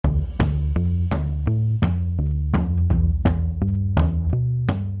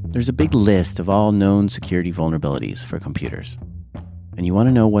There's a big list of all known security vulnerabilities for computers. And you want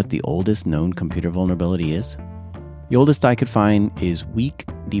to know what the oldest known computer vulnerability is? The oldest I could find is weak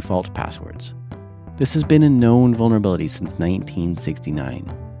default passwords. This has been a known vulnerability since 1969.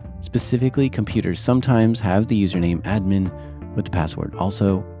 Specifically, computers sometimes have the username admin with the password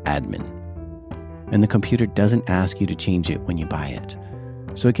also admin. And the computer doesn't ask you to change it when you buy it.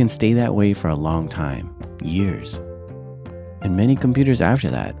 So it can stay that way for a long time, years. And many computers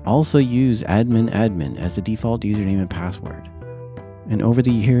after that also use admin as the default username and password. And over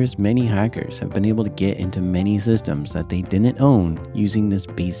the years, many hackers have been able to get into many systems that they didn't own using this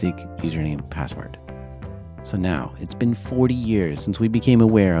basic username and password. So now, it's been 40 years since we became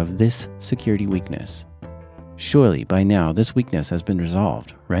aware of this security weakness. Surely, by now, this weakness has been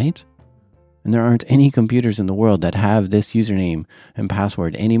resolved, right? And there aren't any computers in the world that have this username and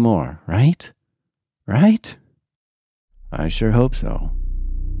password anymore, right? Right? I sure hope so.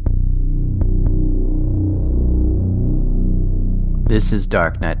 This is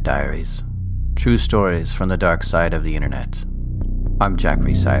Darknet Diaries. True stories from the dark side of the internet. I'm Jack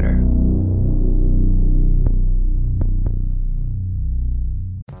Resider.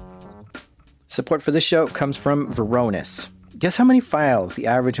 Support for this show comes from Varonis. Guess how many files the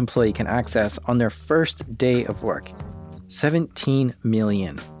average employee can access on their first day of work? 17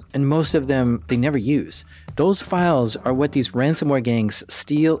 million. And most of them they never use. Those files are what these ransomware gangs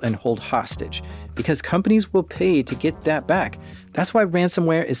steal and hold hostage, because companies will pay to get that back. That's why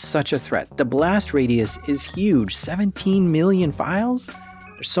ransomware is such a threat. The blast radius is huge, 17 million files?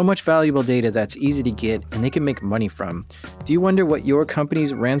 There's so much valuable data that's easy to get and they can make money from. Do you wonder what your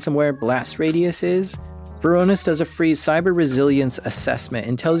company's ransomware blast radius is? Varonis does a free cyber resilience assessment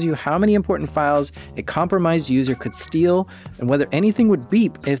and tells you how many important files a compromised user could steal and whether anything would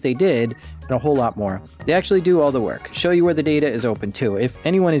beep if they did, and a whole lot more. They actually do all the work, show you where the data is open to, if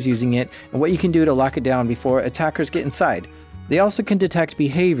anyone is using it, and what you can do to lock it down before attackers get inside. They also can detect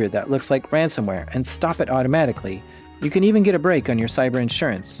behavior that looks like ransomware and stop it automatically. You can even get a break on your cyber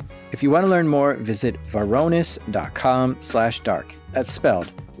insurance. If you want to learn more, visit varonis.com/dark. That's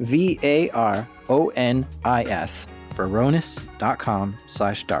spelled VARONIS,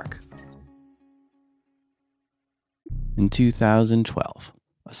 varonis.com/dark. In 2012,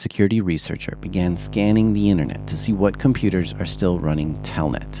 a security researcher began scanning the internet to see what computers are still running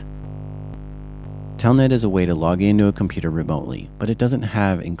Telnet. Telnet is a way to log into a computer remotely, but it doesn't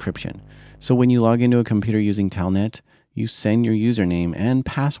have encryption. So when you log into a computer using Telnet, you send your username and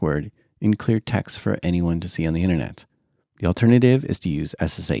password in clear text for anyone to see on the internet. The alternative is to use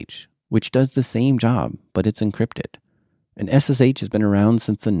SSH, which does the same job, but it's encrypted. And SSH has been around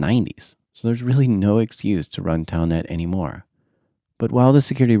since the 90s, so there's really no excuse to run Telnet anymore. But while the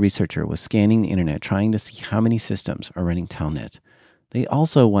security researcher was scanning the internet trying to see how many systems are running Telnet, they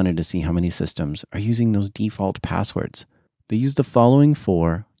also wanted to see how many systems are using those default passwords. They used the following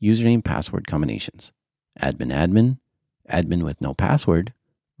 4 username password combinations: admin, admin with no password,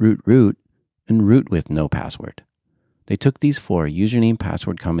 root, and root with no password. They took these 4 username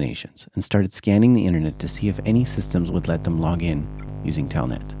password combinations and started scanning the internet to see if any systems would let them log in using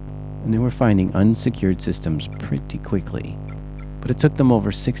Telnet. And they were finding unsecured systems pretty quickly. But it took them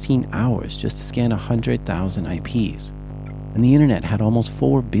over 16 hours just to scan 100,000 IPs. And the internet had almost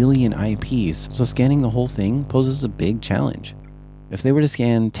 4 billion IPs, so scanning the whole thing poses a big challenge. If they were to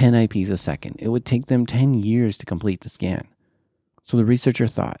scan 10 IPs a second, it would take them 10 years to complete the scan. So the researcher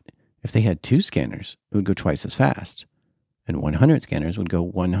thought, if they had 2 scanners, it would go twice as fast. And 100 scanners would go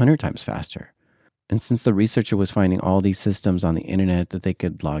 100 times faster. And since the researcher was finding all these systems on the internet that they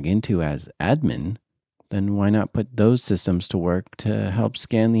could log into as admin, then why not put those systems to work to help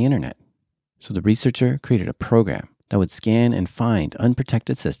scan the internet? So the researcher created a program that would scan and find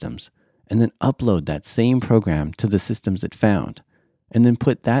unprotected systems and then upload that same program to the systems it found, and then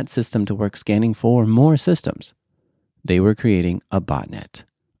put that system to work scanning for more systems. They were creating a botnet.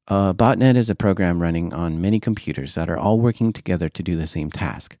 A botnet is a program running on many computers that are all working together to do the same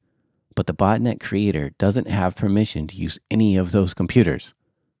task. But the botnet creator doesn't have permission to use any of those computers.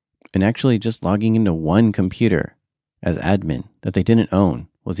 And actually just logging into one computer as admin that they didn't own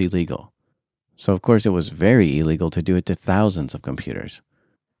was illegal. So of course it was very illegal to do it to thousands of computers.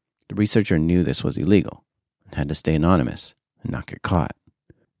 The researcher knew this was illegal and had to stay anonymous and not get caught.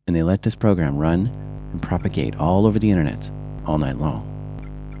 And they let this program run and propagate all over the internet all night long.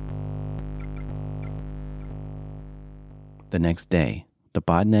 The next day, the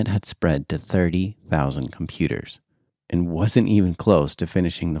botnet had spread to 30,000 computers and wasn't even close to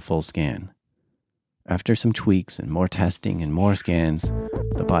finishing the full scan. After some tweaks and more testing and more scans,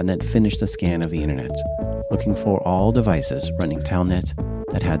 the botnet finished the scan of the internet, looking for all devices running Telnet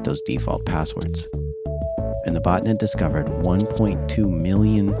that had those default passwords. And the botnet discovered 1.2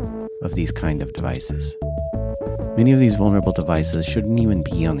 million of these kind of devices. Many of these vulnerable devices shouldn't even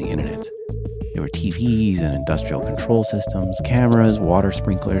be on the internet. They were TVs and industrial control systems, cameras, water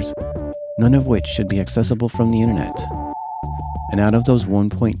sprinklers, none of which should be accessible from the internet. And out of those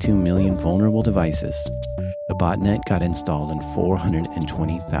 1.2 million vulnerable devices, the botnet got installed in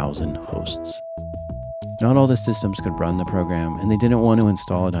 420,000 hosts. Not all the systems could run the program, and they didn't want to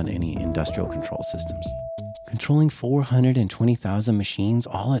install it on any industrial control systems. Controlling 420,000 machines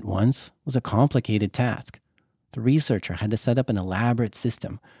all at once was a complicated task. The researcher had to set up an elaborate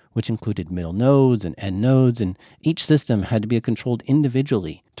system, which included middle nodes and end nodes, and each system had to be controlled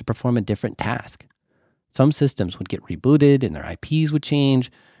individually to perform a different task. Some systems would get rebooted and their IPs would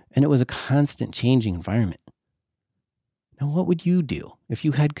change, and it was a constant changing environment. Now, what would you do if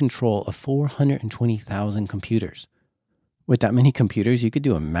you had control of 420,000 computers? With that many computers, you could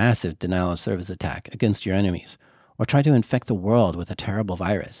do a massive denial of service attack against your enemies, or try to infect the world with a terrible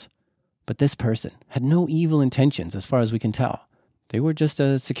virus. But this person had no evil intentions as far as we can tell. They were just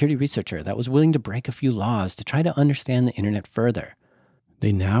a security researcher that was willing to break a few laws to try to understand the internet further.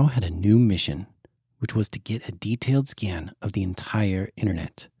 They now had a new mission, which was to get a detailed scan of the entire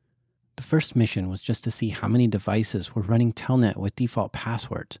internet. The first mission was just to see how many devices were running Telnet with default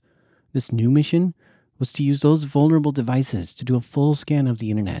passwords. This new mission was to use those vulnerable devices to do a full scan of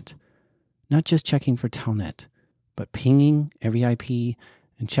the internet, not just checking for Telnet, but pinging every IP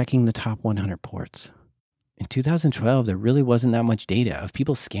and checking the top 100 ports. In 2012, there really wasn't that much data of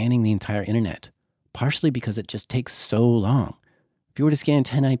people scanning the entire internet, partially because it just takes so long. If you were to scan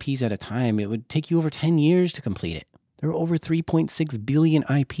 10 IPs at a time, it would take you over 10 years to complete it. There were over 3.6 billion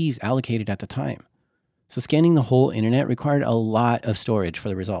IPs allocated at the time. So scanning the whole internet required a lot of storage for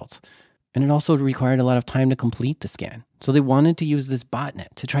the results. And it also required a lot of time to complete the scan. So they wanted to use this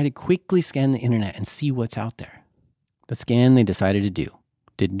botnet to try to quickly scan the internet and see what's out there. The scan they decided to do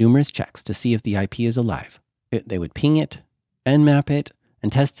did numerous checks to see if the IP is alive. They would ping it, nmap it,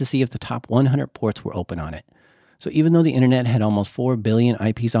 and test to see if the top 100 ports were open on it. So even though the internet had almost 4 billion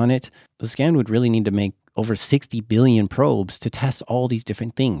IPs on it, the scan would really need to make over 60 billion probes to test all these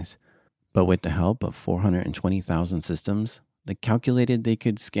different things. But with the help of 420,000 systems, they calculated they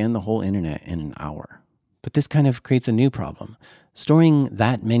could scan the whole internet in an hour. But this kind of creates a new problem. Storing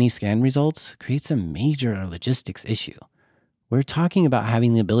that many scan results creates a major logistics issue. We're talking about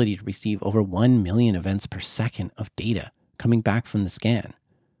having the ability to receive over 1 million events per second of data coming back from the scan.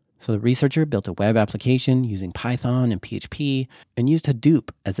 So the researcher built a web application using Python and PHP and used Hadoop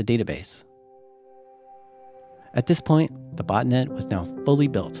as a database. At this point, the botnet was now fully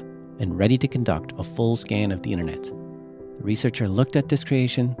built and ready to conduct a full scan of the internet. The researcher looked at this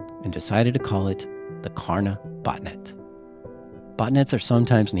creation and decided to call it the Carna Botnet. Botnets are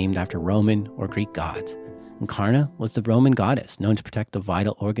sometimes named after Roman or Greek gods, and Carna was the Roman goddess known to protect the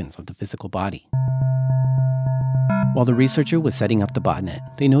vital organs of the physical body. While the researcher was setting up the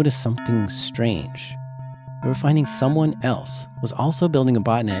botnet, they noticed something strange. They were finding someone else was also building a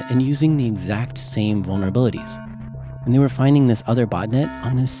botnet and using the exact same vulnerabilities. And they were finding this other botnet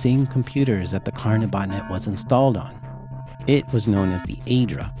on the same computers that the Carna Botnet was installed on. It was known as the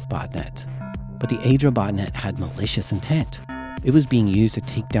Adra botnet. But the Adra botnet had malicious intent. It was being used to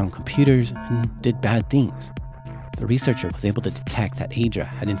take down computers and did bad things. The researcher was able to detect that Adra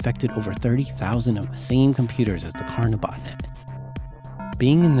had infected over 30,000 of the same computers as the Carna Botnet.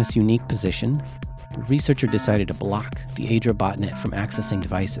 Being in this unique position, the researcher decided to block the Adra botnet from accessing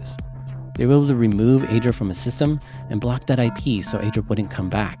devices. They were able to remove Adra from a system and block that IP so Adra wouldn't come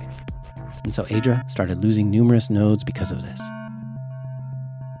back. And so Adra started losing numerous nodes because of this.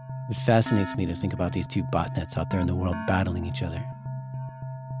 It fascinates me to think about these two botnets out there in the world battling each other.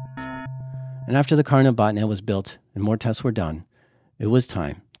 And after the Carna Botnet was built and more tests were done, it was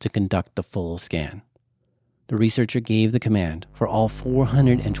time to conduct the full scan. The researcher gave the command for all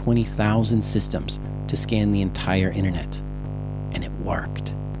 420,000 systems to scan the entire internet. And it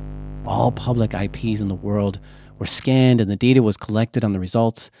worked. All public IPs in the world were scanned and the data was collected on the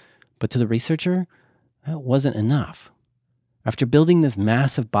results. But to the researcher, that wasn't enough. After building this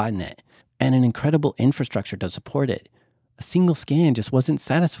massive botnet and an incredible infrastructure to support it, a single scan just wasn't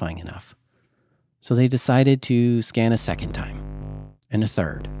satisfying enough. So they decided to scan a second time, and a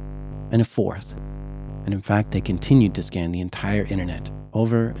third, and a fourth. And in fact, they continued to scan the entire internet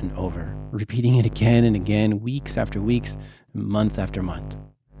over and over, repeating it again and again, weeks after weeks, month after month.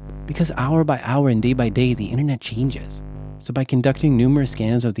 Because hour by hour and day by day, the internet changes. So by conducting numerous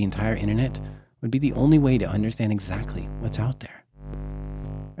scans of the entire internet, would be the only way to understand exactly what's out there.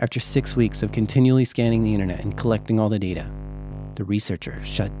 After 6 weeks of continually scanning the internet and collecting all the data, the researcher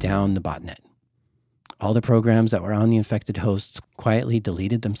shut down the botnet. All the programs that were on the infected hosts quietly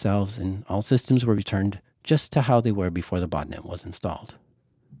deleted themselves, and all systems were returned just to how they were before the botnet was installed.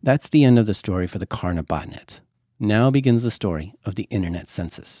 That's the end of the story for the Carna Botnet. Now begins the story of the internet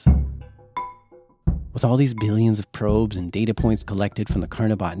census. With all these billions of probes and data points collected from the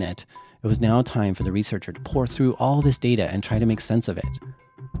Carna Botnet, it was now time for the researcher to pour through all this data and try to make sense of it.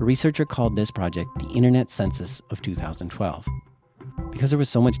 The researcher called this project the Internet Census of 2012. Because there was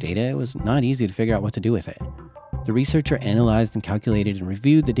so much data, it was not easy to figure out what to do with it. The researcher analyzed and calculated and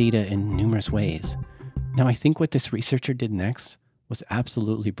reviewed the data in numerous ways. Now, I think what this researcher did next was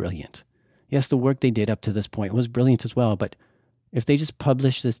absolutely brilliant. Yes, the work they did up to this point was brilliant as well, but if they just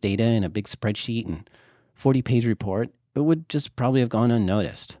published this data in a big spreadsheet and 40-page report, it would just probably have gone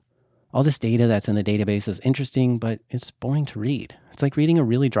unnoticed. All this data that's in the database is interesting, but it's boring to read. It's like reading a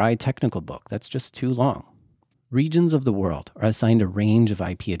really dry technical book that's just too long. Regions of the world are assigned a range of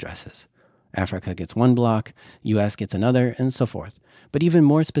IP addresses. Africa gets one block, US gets another, and so forth. But even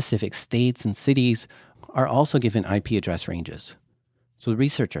more specific states and cities are also given IP address ranges. So the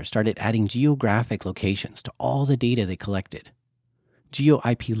researcher started adding geographic locations to all the data they collected.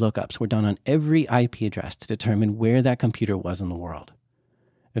 Geo-IP lookups were done on every IP address to determine where that computer was in the world.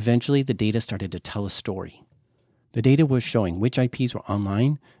 Eventually, the data started to tell a story. The data was showing which IPs were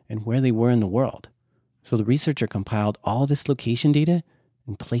online and where they were in the world. So the researcher compiled all this location data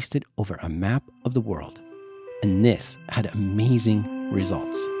and placed it over a map of the world. And this had amazing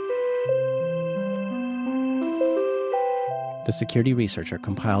results. The security researcher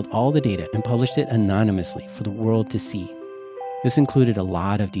compiled all the data and published it anonymously for the world to see. This included a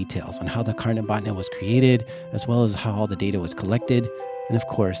lot of details on how the Carna Botnet was created, as well as how all the data was collected, and of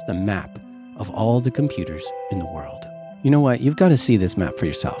course, the map of all the computers in the world. You know what? You've got to see this map for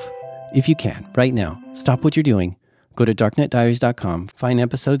yourself. If you can, right now, stop what you're doing, go to darknetdiaries.com, find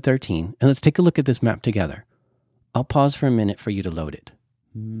episode 13, and let's take a look at this map together. I'll pause for a minute for you to load it.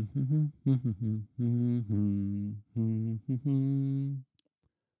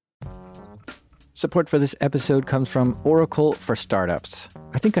 Support for this episode comes from Oracle for Startups.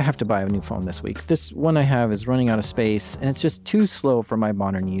 I think I have to buy a new phone this week. This one I have is running out of space, and it's just too slow for my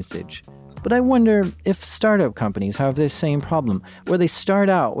modern usage. But I wonder if startup companies have this same problem, where they start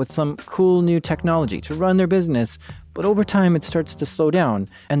out with some cool new technology to run their business, but over time it starts to slow down,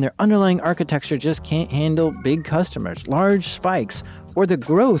 and their underlying architecture just can't handle big customers, large spikes, or the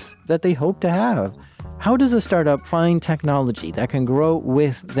growth that they hope to have. How does a startup find technology that can grow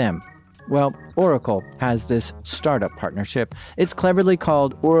with them? Well, Oracle has this startup partnership. It's cleverly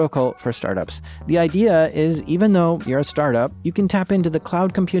called Oracle for Startups. The idea is, even though you're a startup, you can tap into the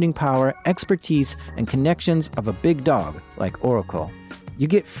cloud computing power, expertise, and connections of a big dog like Oracle. You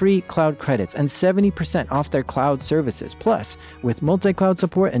get free cloud credits and 70% off their cloud services. Plus, with multi-cloud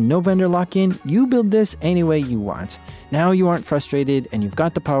support and no vendor lock-in, you build this any way you want. Now you aren't frustrated, and you've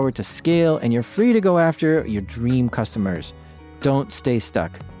got the power to scale, and you're free to go after your dream customers. Don't stay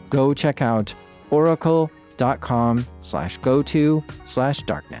stuck. Go check out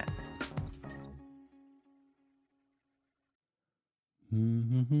oracle.com/go-to/darknet.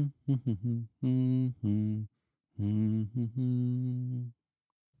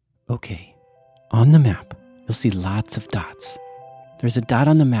 Okay, on the map, you'll see lots of dots. There's a dot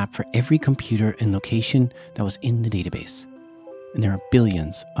on the map for every computer and location that was in the database. And there are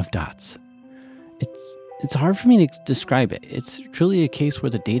billions of dots. It's hard for me to describe it. It's truly a case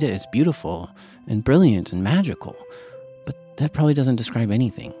where the data is beautiful and brilliant and magical, but that probably doesn't describe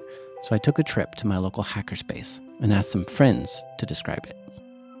anything. So I took a trip to my local hackerspace and asked some friends to describe it.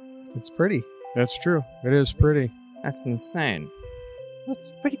 It's pretty. That's true. It is pretty. That's insane. That's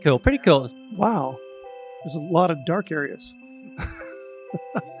pretty cool. Pretty cool. Wow. There's a lot of dark areas.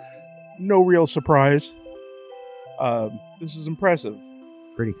 No real surprise. This is impressive.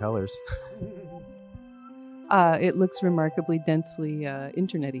 Pretty colors. It looks remarkably densely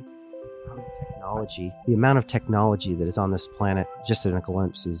internety. Technology. The amount of technology that is on this planet, just in a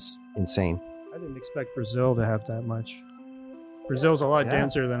glimpse, is insane. I didn't expect Brazil to have that much. Brazil's a lot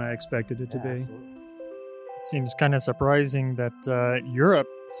denser than I expected it to be. Absolutely. Seems kind of surprising that Europe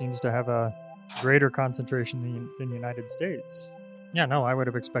seems to have a greater concentration than the United States. Yeah, no, I would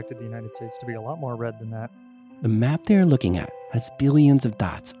have expected the United States to be a lot more red than that. The map they are looking at has billions of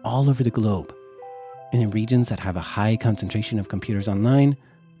dots all over the globe. And in regions that have a high concentration of computers online,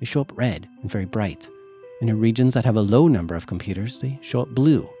 they show up red and very bright. And in regions that have a low number of computers, they show up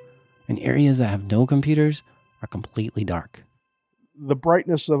blue. And areas that have no computers are completely dark. The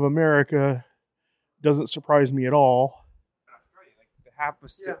brightness of America doesn't surprise me at all.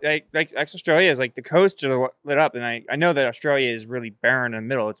 Like Australia is like the coasts are lit up, and I know that Australia is really barren in the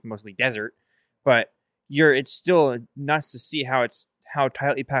middle. It's mostly desert, but it's still nuts to see how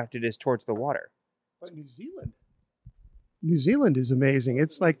tightly packed it is towards the water. But New Zealand is amazing.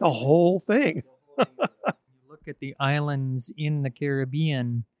 It's like the whole thing. You look at the islands in the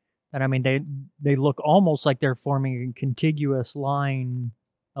Caribbean, and I mean they look almost like they're forming a contiguous line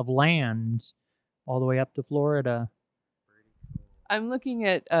of land all the way up to Florida. I'm looking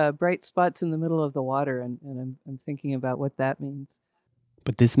at bright spots in the middle of the water, and I'm thinking about what that means.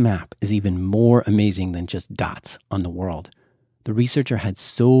 But this map is even more amazing than just dots on the world. The researcher had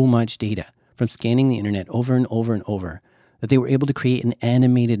so much data from scanning the internet over and over and over that they were able to create an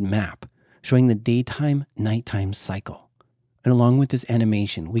animated map showing the daytime, nighttime cycle. And along with this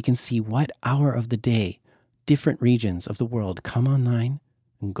animation, we can see what hour of the day different regions of the world come online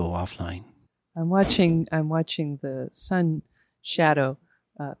and go offline. I'm watching the sun shadow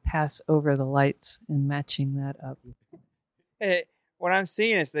pass over the lights and matching that up. What I'm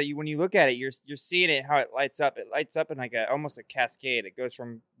seeing is that when you look at it, you're seeing it how it lights up. It lights up in like almost a cascade. It goes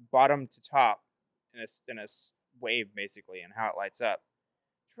from bottom to top in a wave basically, and how it lights up.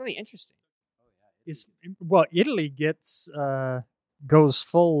 It's really interesting. Italy goes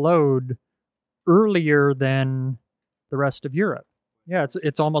full load earlier than the rest of Europe. Yeah,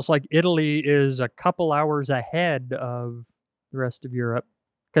 it's almost like Italy is a couple hours ahead of the rest of Europe,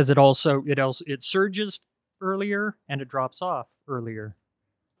 because it surges earlier and it drops off earlier.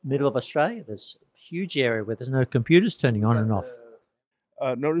 Middle of Australia, there's a huge area where there's no computers turning on and off.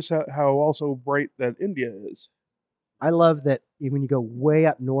 Notice how also bright that India is. I love that when you go way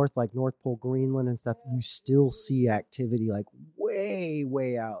up north, like North Pole, Greenland and stuff, you still see activity like way,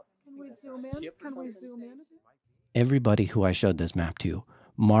 way out. Can we zoom in? Everybody who I showed this map to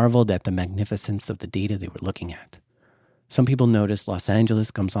marveled at the magnificence of the data they were looking at. Some people noticed Los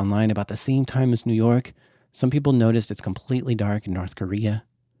Angeles comes online about the same time as New York. Some people noticed it's completely dark in North Korea.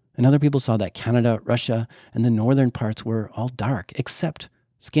 And other people saw that Canada, Russia, and the northern parts were all dark, except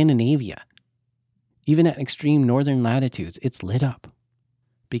Scandinavia. Even at extreme northern latitudes, it's lit up.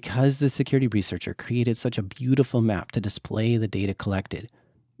 Because the security researcher created such a beautiful map to display the data collected,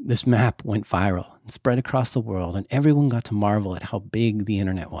 this map went viral and spread across the world, and everyone got to marvel at how big the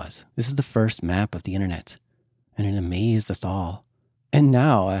internet was. This is the first map of the internet, and it amazed us all. And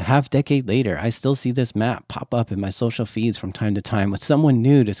now, a half-decade later, I still see this map pop up in my social feeds from time to time with someone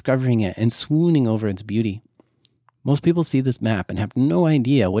new discovering it and swooning over its beauty. Most people see this map and have no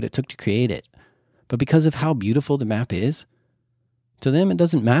idea what it took to create it. But because of how beautiful the map is, to them it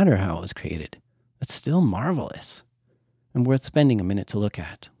doesn't matter how it was created. It's still marvelous and worth spending a minute to look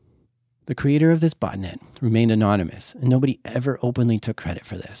at. The creator of this botnet remained anonymous, and nobody ever openly took credit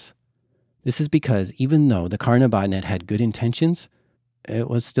for this. This is because even though the Carna Botnet had good intentions, it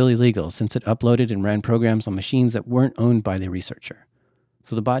was still illegal since it uploaded and ran programs on machines that weren't owned by the researcher.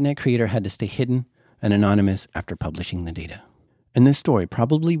 So the botnet creator had to stay hidden and anonymous after publishing the data. And this story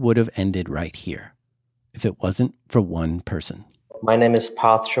probably would have ended right here if it wasn't for one person. My name is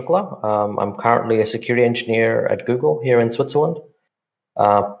Parth Shukla. I'm currently a security engineer at Google here in Switzerland.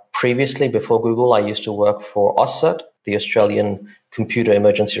 Previously, before Google, I used to work for AusCert, the Australian Computer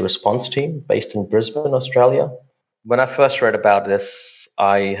Emergency Response Team based in Brisbane, Australia. When I first read about this,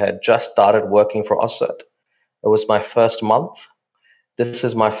 I had just started working for AusCert. It was my first month. This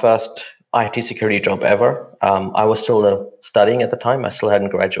is my first IT security job ever. I was still studying at the time. I still hadn't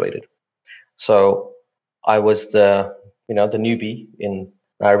graduated. So I was the newbie.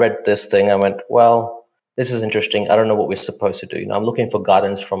 I read this thing. I went, well, this is interesting. I don't know what we're supposed to do. I'm looking for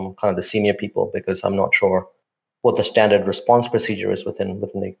guidance from kind of the senior people because I'm not sure what the standard response procedure is within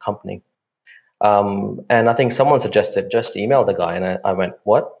the company. And I think someone suggested just email the guy. And I went,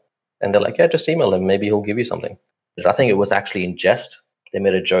 what? And they're like, yeah, just email him. Maybe he'll give you something. I think it was actually in jest. They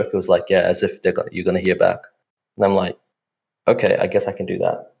made a joke. It was like, yeah, as if you're going to hear back. And I'm like, okay, I guess I can do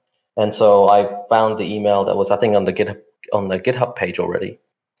that. And so I found the email that was, I think, on the GitHub page already.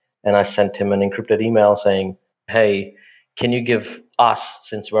 And I sent him an encrypted email saying, hey, can you give us,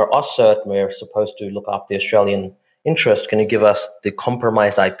 since we're AusCert, we're supposed to look after the Australian interest, can you give us the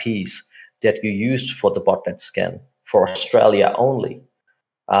compromised IPs that you used for the botnet scan for Australia only?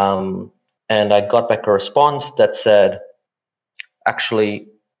 And I got back a response that said, actually,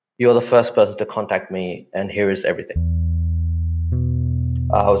 you're the first person to contact me, and here is everything.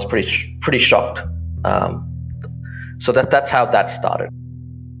 I was pretty shocked. So that's how that started.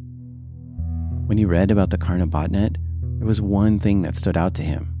 When he read about the Carna Botnet, there was one thing that stood out to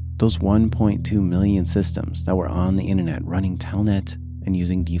him. Those 1.2 million systems that were on the internet running Telnet and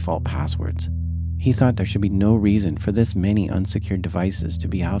using default passwords. He thought there should be no reason for this many unsecured devices to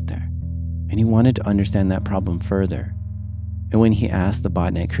be out there, and he wanted to understand that problem further. And when he asked the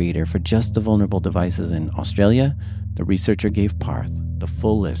botnet creator for just the vulnerable devices in Australia, the researcher gave Parth the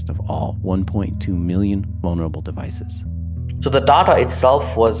full list of all 1.2 million vulnerable devices. So the data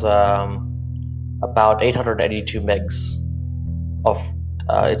itself was about 882 megs of,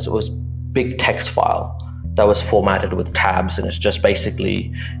 it was big text file that was formatted with tabs, and it's just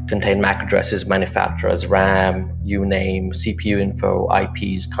basically contained MAC addresses, manufacturers, RAM, uname, CPU info,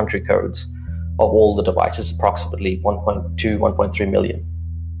 IPs, country codes of all the devices, approximately 1.2, 1.3 million.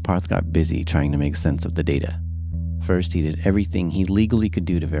 Parth got busy trying to make sense of the data. First, he did everything he legally could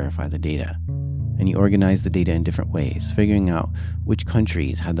do to verify the data, and he organized the data in different ways, figuring out which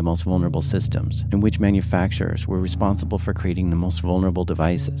countries had the most vulnerable systems and which manufacturers were responsible for creating the most vulnerable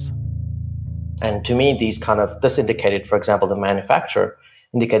devices. And to me, this indicated, for example, the manufacturer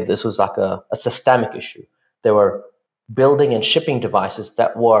indicated this was like a systemic issue. They were building and shipping devices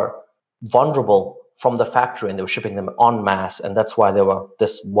that were vulnerable from the factory, and they were shipping them en masse, and that's why there were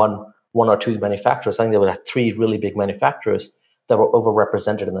this one or two manufacturers. I think there were like 3 really big manufacturers that were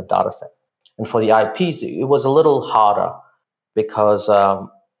overrepresented in the data set. And for the IPs, it was a little harder because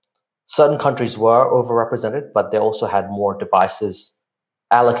certain countries were overrepresented, but they also had more devices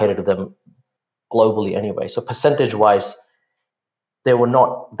allocated to them globally anyway. So percentage-wise, they were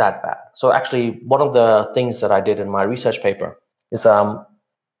not that bad. So actually, one of the things that I did in my research paper is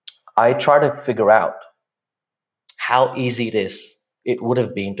I try to figure out how easy it would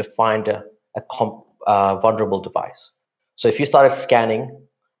have been to find a vulnerable device. So if you started scanning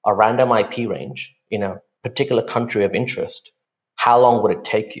a random IP range in a particular country of interest, how long would it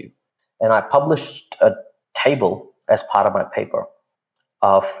take you? And I published a table as part of my paper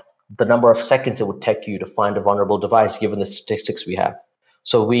of the number of seconds it would take you to find a vulnerable device given the statistics we have.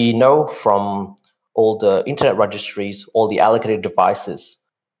 So we know from all the internet registries, all the allocated devices,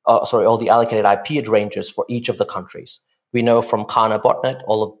 all the allocated IP ranges for each of the countries. We know from Carna Botnet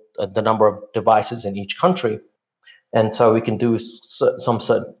all of the number of devices in each country. And so we can do some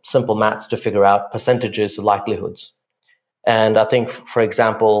simple maths to figure out percentages, likelihoods. And I think, for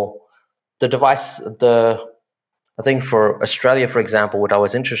example, I think for Australia, for example, what I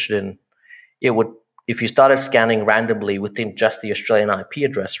was interested in, if you started scanning randomly within just the Australian IP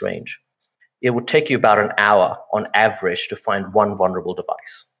address range, it would take you about an hour on average to find one vulnerable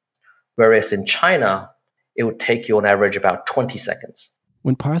device. Whereas in China, it would take you on average about 20 seconds.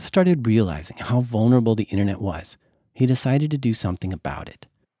 When Parth started realizing how vulnerable the internet was, he decided to do something about it.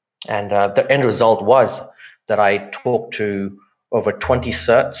 And the end result was that I talked to over 20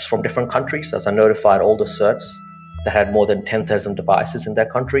 certs from different countries, as I notified all the certs that had more than 10,000 devices in their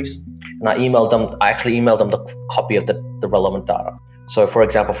countries. And I actually emailed them the copy of the relevant data. So for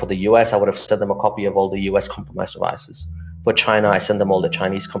example, for the US, I would have sent them a copy of all the US compromised devices. For China, I sent them all the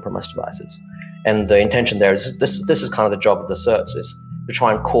Chinese compromised devices. And the intention there is, this is kind of the job of the certs, is to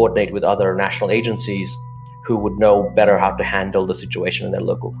try and coordinate with other national agencies who would know better how to handle the situation in their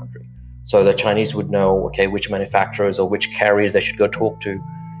local country. So the Chinese would know, okay, which manufacturers or which carriers they should go talk to,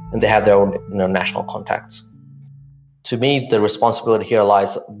 and they have their own national contacts. To me, the responsibility here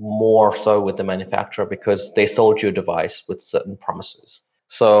lies more so with the manufacturer because they sold you a device with certain promises.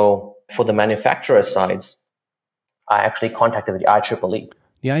 So for the manufacturer sides, I actually contacted the IEEE.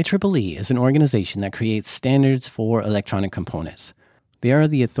 The IEEE is an organization that creates standards for electronic components. They are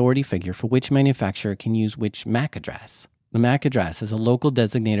the authority figure for which manufacturer can use which MAC address. The MAC address is a local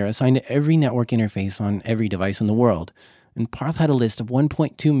designator assigned to every network interface on every device in the world. And Parth had a list of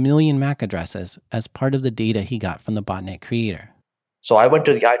 1.2 million MAC addresses as part of the data he got from the botnet creator. So I went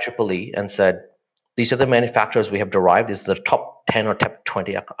to the IEEE and said, these are the manufacturers we have derived. These are the top 10 or top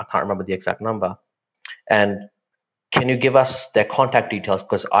 20. I can't remember the exact number. And can you give us their contact details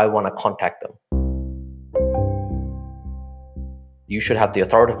because I want to contact them? You should have the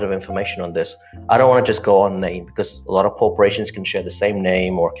authoritative information on this. I don't want to just go on name because a lot of corporations can share the same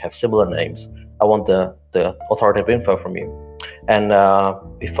name or have similar names. I want the authoritative info from you. And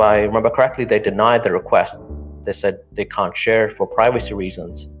if I remember correctly, they denied the request. They said they can't share for privacy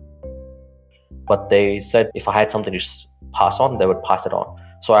reasons. But they said if I had something to pass on, they would pass it on.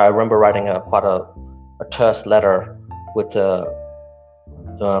 So I remember writing quite a terse letter with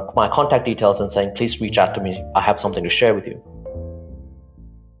my contact details and saying, please reach out to me. I have something to share with you.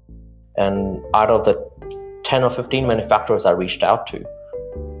 And out of the 10 or 15 manufacturers I reached out to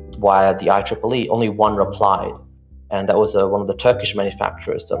via the IEEE, only one replied. And that was one of the Turkish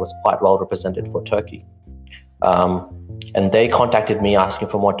manufacturers that was quite well represented for Turkey. And they contacted me asking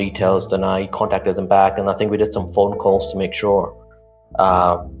for more details. Then I contacted them back, and I think we did some phone calls to make sure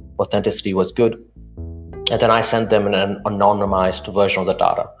authenticity was good. and then I sent them an anonymized version of the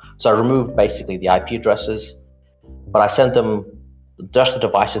data. So I removed basically the IP addresses, but I sent them just the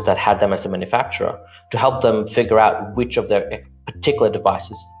devices that had them as the manufacturer to help them figure out which of their particular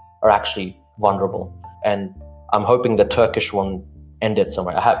devices are actually vulnerable. And I'm hoping the Turkish one ended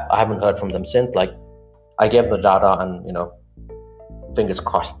somewhere. I haven't heard from them since. Like, I gave them the data, and fingers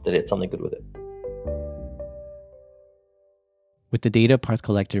crossed they did something good with it. With the data Parth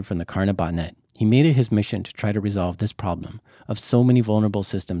collected from the Carna Botnet, he made it his mission to try to resolve this problem of so many vulnerable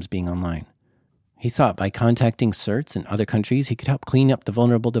systems being online. He thought by contacting certs in other countries, he could help clean up the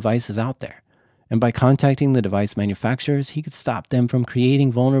vulnerable devices out there. And by contacting the device manufacturers, he could stop them from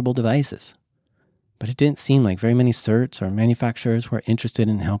creating vulnerable devices. But it didn't seem like very many certs or manufacturers were interested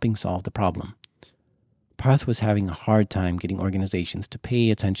in helping solve the problem. Parth was having a hard time getting organizations to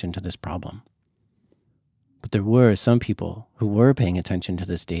pay attention to this problem. But there were some people who were paying attention to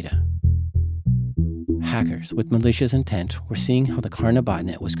this data. Hackers with malicious intent were seeing how the Carna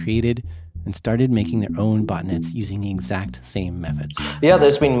Botnet was created and started making their own botnets using the exact same methods. Yeah,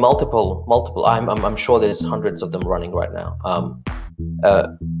 there's been multiple. I'm sure there's hundreds of them running right now.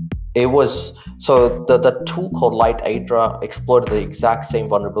 It was so the tool called LightAdra exploited the exact same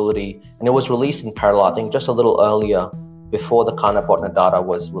vulnerability, and it was released in parallel. I think just a little earlier, before the Carna Botnet data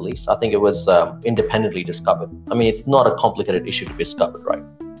was released. I think it was independently discovered. I mean, it's not a complicated issue to be discovered, right?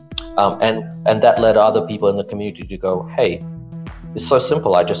 And that led other people in the community to go, hey, it's so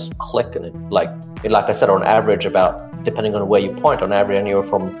simple. I just click, and it like I said, on average, about, depending on where you point, on average anywhere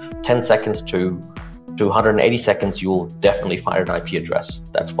from 10 seconds to 180 seconds, you'll definitely find an IP address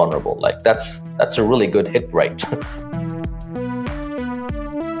that's vulnerable. Like that's a really good hit rate.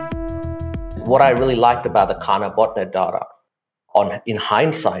 What I really liked about the Carna Botnet data in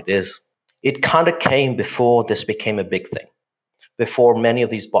hindsight is it kind of came before this became a big thing, before many of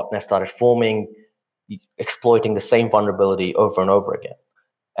these botnets started forming, exploiting the same vulnerability over and over again.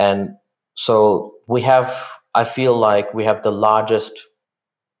 And so I feel like we have the largest,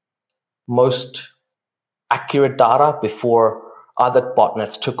 most accurate data before other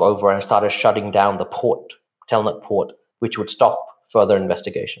botnets took over and started shutting down the telnet port, which would stop further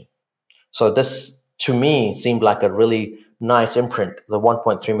investigation. So this, to me, seemed like a really nice imprint. The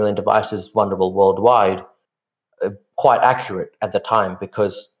 1.3 million devices vulnerable worldwide, quite accurate at the time,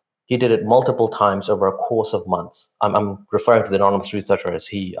 because he did it multiple times over a course of months. I'm referring to the anonymous researcher as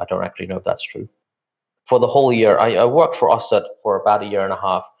he. I don't actually know if that's true. For the whole year, I worked for OSCERT for about a year and a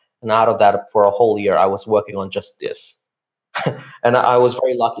half. And out of that, for a whole year, I was working on just this. And I was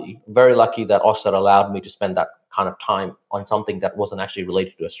very lucky that OSCERT allowed me to spend that kind of time on something that wasn't actually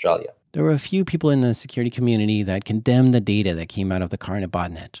related to Australia. There were a few people in the security community that condemned the data that came out of the Carna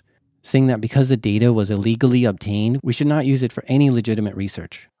Botnet, saying that because the data was illegally obtained, we should not use it for any legitimate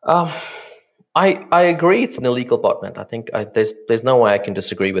research. I agree it's an illegal botnet. I think there's no way I can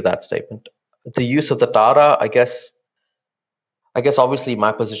disagree with that statement. The use of the data, I guess obviously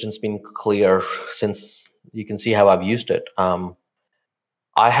my position's been clear since you can see how I've used it.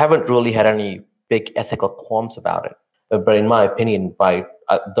 I haven't really had any big ethical qualms about it. But in my opinion,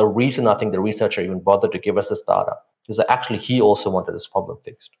 the reason I think the researcher even bothered to give us this data is that actually he also wanted this problem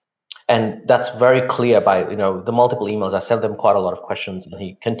fixed. And that's very clear by the multiple emails. I sent them quite a lot of questions, and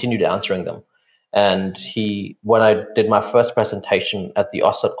he continued answering them. And when I did my first presentation at the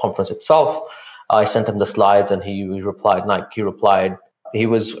OSCERT conference itself, I sent him the slides, and he replied. He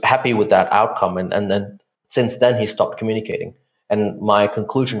was happy with that outcome, and then since then he stopped communicating. And my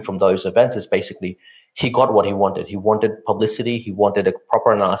conclusion from those events is basically he got what he wanted. He wanted publicity. He wanted a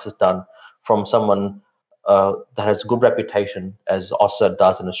proper analysis done from someone that has a good reputation, as OSCERT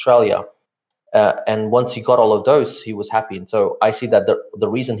does in Australia. And once he got all of those, he was happy. And so I see that the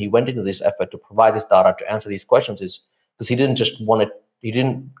reason he went into this effort to provide this data to answer these questions is because he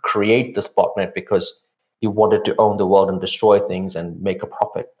didn't create this botnet because he wanted to own the world and destroy things and make a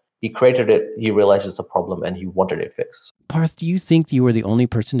profit. He created it, he realized it's a problem, and he wanted it fixed. Parth, do you think you were the only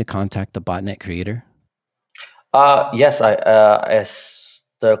person to contact the botnet creator? Yes, as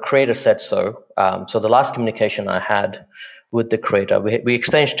the creator said so. So the last communication I had with the creator, we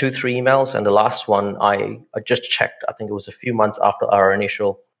exchanged 2-3 emails, and the last one I just checked. I think it was a few months after our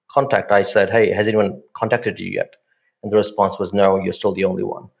initial contact. I said, "Hey, has anyone contacted you yet?" And the response was, "No, you're still the only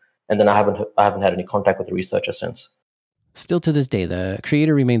one." And then I haven't had any contact with the researcher since. Still to this day, the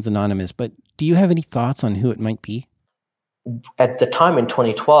creator remains anonymous, but do you have any thoughts on who it might be? At the time in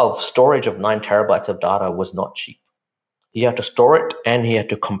 2012, storage of 9 terabytes of data was not cheap. He had to store it, and he had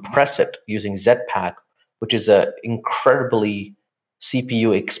to compress it using Zpack, which is a incredibly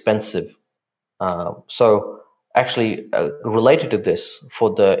CPU expensive. So actually related to this,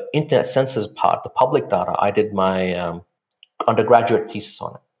 for the internet census part, the public data, I did my undergraduate thesis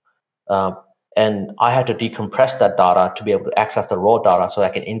on it. And I had to decompress that data to be able to access the raw data so I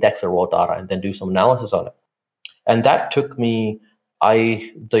can index the raw data and then do some analysis on it. And that took me,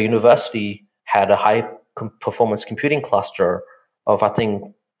 the university had a high performance computing cluster of, I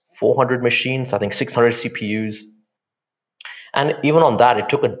think, 400 machines, I think 600 CPUs. And even on that, it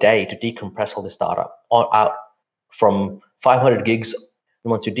took a day to decompress all this data out from 500 gigs.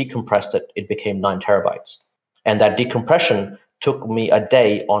 And once you decompressed it, it became 9 terabytes. And that decompression took me a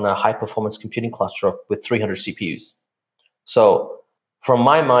day on a high performance computing cluster with 300 CPUs. So from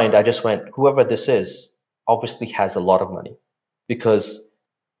my mind, I just went, whoever this is obviously has a lot of money, because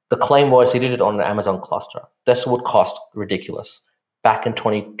the claim was he did it on an Amazon cluster. This would cost ridiculous. Back in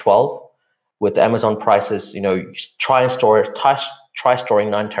 2012, with Amazon prices, try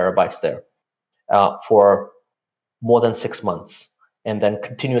storing 9 terabytes there for more than 6 months, and then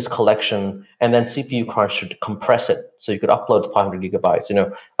continuous collection, and then CPU crunch to compress it so you could upload 500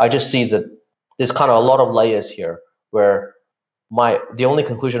 gigabytes. I just see that there's kind of a lot of layers here, where the only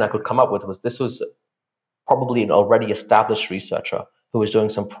conclusion I could come up with was this was probably an already established researcher who was doing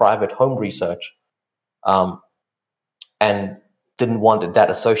some private home research, and didn't want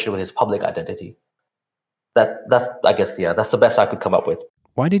that associated with his public identity. That's I guess, that's the best I could come up with.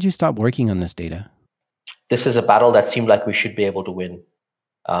 Why did you stop working on this data? This is a battle that seemed like we should be able to win,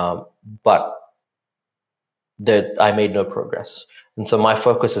 but I made no progress. And so my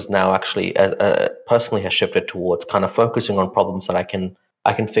focus is now actually, personally, has shifted towards kind of focusing on problems that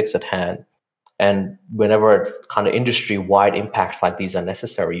I can fix at hand. And whenever kind of industry-wide impacts like these are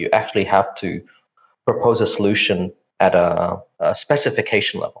necessary, you actually have to propose a solution at a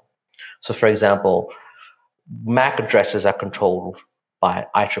specification level. So, for example, MAC addresses are controlled by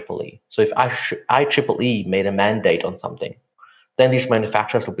IEEE. So if IEEE made a mandate on something, then these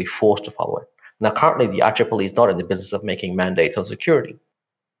manufacturers will be forced to follow it. Now, currently, the IEEE is not in the business of making mandates on security.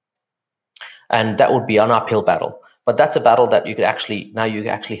 And that would be an uphill battle. But that's a battle that you actually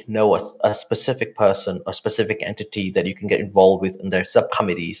know a specific person, a specific entity that you can get involved with in their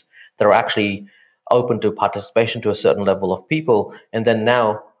subcommittees that are actually open to participation to a certain level of people. And then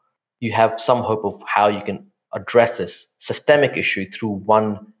now you have some hope of how you can address this systemic issue through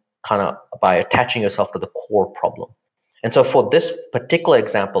by attaching yourself to the core problem. And so for this particular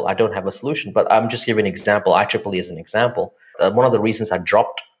example, I don't have a solution, but I'm just giving an example, IEEE as an example. One of the reasons I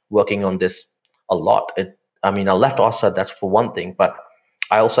dropped working on this a lot, I left OSA, that's for one thing, but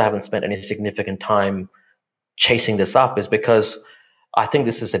I also haven't spent any significant time chasing this up, is because I think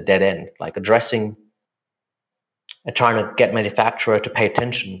this is a dead end. Like addressing and trying to get manufacturer to pay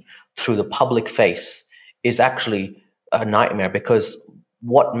attention through the public face is actually a nightmare, because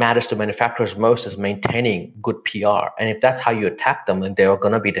what matters to manufacturers most is maintaining good PR. And if that's how you attack them, then they're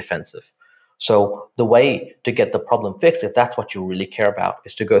going to be defensive. So the way to get the problem fixed, if that's what you really care about,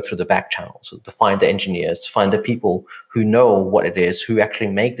 is to go through the back channels, so to find the engineers, to find the people who know what it is, who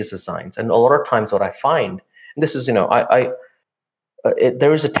actually make these designs. And a lot of times what I find, and this is,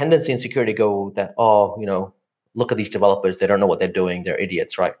 there is a tendency in security to go that, look at these developers, they don't know what they're doing, they're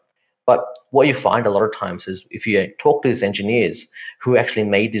idiots, right? But what you find a lot of times is if you talk to these engineers who actually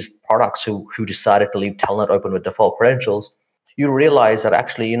made these products, who decided to leave Telnet open with default credentials, you realize that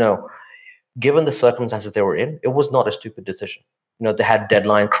actually, given the circumstances they were in, it was not a stupid decision. They had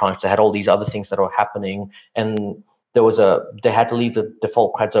deadline crunch, they had all these other things that were happening, and they had to leave the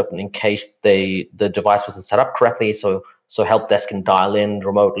default creds open in case the device wasn't set up correctly. So help desk can dial in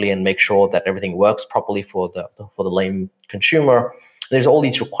remotely and make sure that everything works properly for the lame consumer. There's all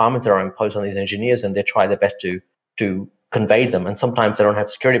these requirements that are imposed on these engineers, and they try their best to convey them. And sometimes they don't have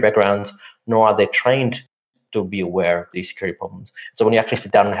security backgrounds, nor are they trained to be aware of these security problems. So when you actually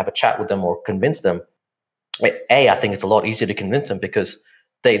sit down and have a chat with them or convince them, I think it's a lot easier to convince them, because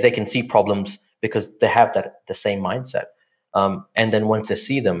they can see problems because they have the same mindset. And then once they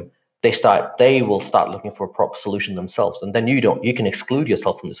see them, they will start looking for a proper solution themselves. And then you can exclude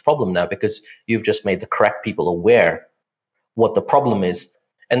yourself from this problem now, because you've just made the correct people aware what the problem is.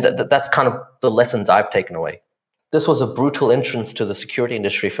 And that's kind of the lessons I've taken away. This was a brutal entrance to the security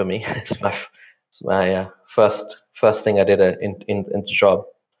industry for me. It's my first thing I did in the job.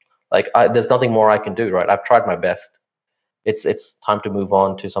 Like there's nothing more I can do, right? I've tried my best. It's time to move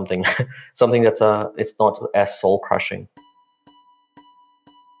on to something that's it's not as soul crushing.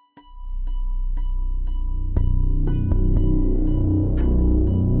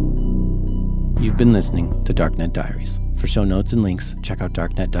 You've been listening to Darknet Diaries. For show notes and links, check out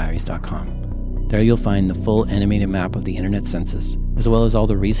darknetdiaries.com. There you'll find the full animated map of the internet census, as well as all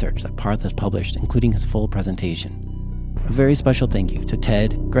the research that Parth has published, including his full presentation. A very special thank you to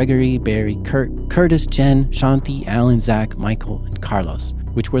Ted, Gregory, Barry, Kurt, Curtis, Jen, Shanti, Alan, Zach, Michael, and Carlos,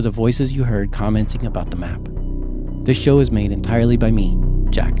 which were the voices you heard commenting about the map. This show is made entirely by me,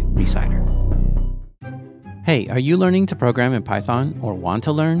 Jack Resider. Hey, are you learning to program in Python or want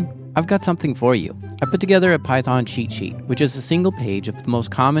to learn? I've got something for you. I put together a Python cheat sheet, which is a single page of the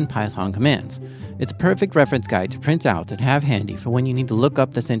most common Python commands. It's a perfect reference guide to print out and have handy for when you need to look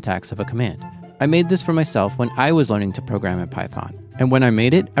up the syntax of a command. I made this for myself when I was learning to program in Python. And when I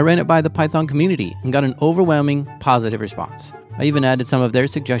made it, I ran it by the Python community and got an overwhelming positive response. I even added some of their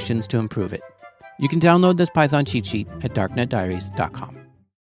suggestions to improve it. You can download this Python cheat sheet at darknetdiaries.com.